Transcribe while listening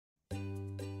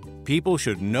People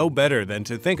should know better than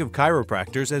to think of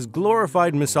chiropractors as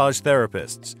glorified massage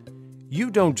therapists.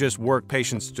 You don't just work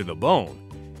patients to the bone,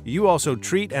 you also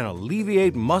treat and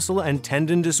alleviate muscle and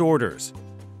tendon disorders.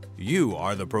 You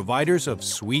are the providers of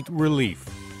sweet relief.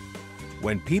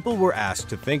 When people were asked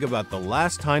to think about the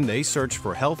last time they searched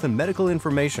for health and medical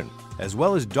information, as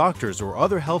well as doctors or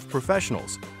other health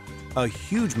professionals, a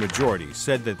huge majority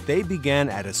said that they began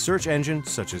at a search engine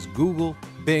such as Google,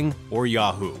 Bing, or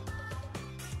Yahoo.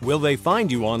 Will they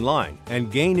find you online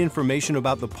and gain information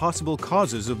about the possible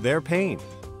causes of their pain?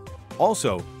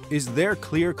 Also, is there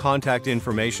clear contact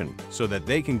information so that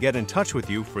they can get in touch with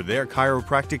you for their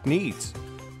chiropractic needs?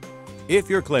 If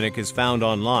your clinic is found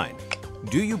online,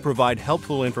 do you provide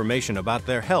helpful information about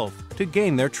their health to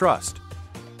gain their trust?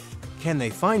 Can they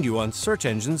find you on search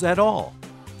engines at all?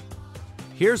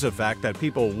 Here's a fact that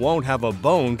people won't have a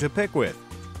bone to pick with.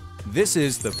 This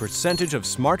is the percentage of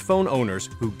smartphone owners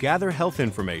who gather health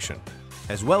information,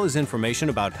 as well as information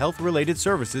about health-related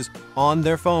services on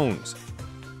their phones.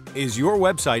 Is your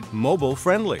website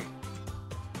mobile-friendly?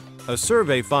 A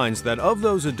survey finds that of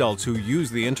those adults who use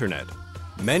the internet,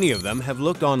 many of them have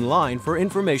looked online for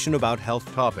information about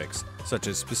health topics, such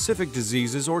as specific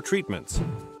diseases or treatments.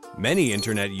 Many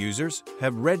internet users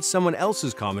have read someone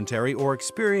else's commentary or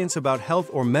experience about health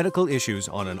or medical issues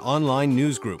on an online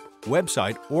news group,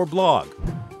 website, or blog.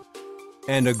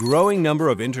 And a growing number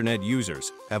of internet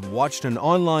users have watched an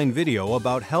online video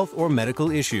about health or medical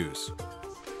issues.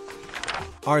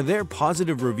 Are there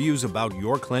positive reviews about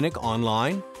your clinic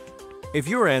online? If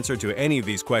your answer to any of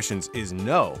these questions is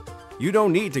no, you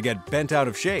don't need to get bent out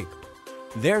of shape.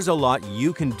 There's a lot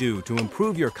you can do to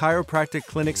improve your chiropractic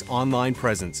clinic's online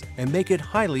presence and make it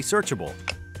highly searchable.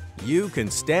 You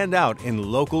can stand out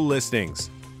in local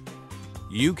listings.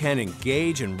 You can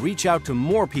engage and reach out to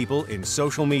more people in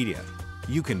social media.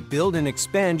 You can build and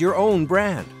expand your own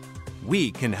brand.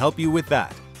 We can help you with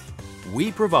that.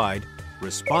 We provide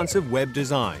responsive web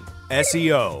design,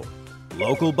 SEO,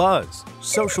 local buzz,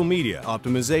 social media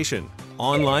optimization,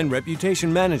 online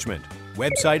reputation management,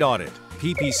 website audit,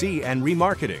 PPC and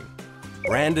remarketing,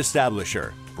 brand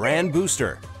establisher, brand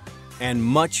booster, and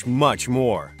much, much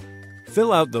more.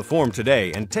 Fill out the form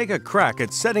today and take a crack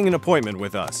at setting an appointment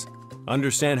with us.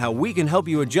 Understand how we can help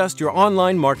you adjust your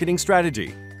online marketing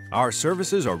strategy. Our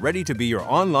services are ready to be your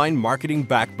online marketing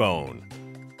backbone.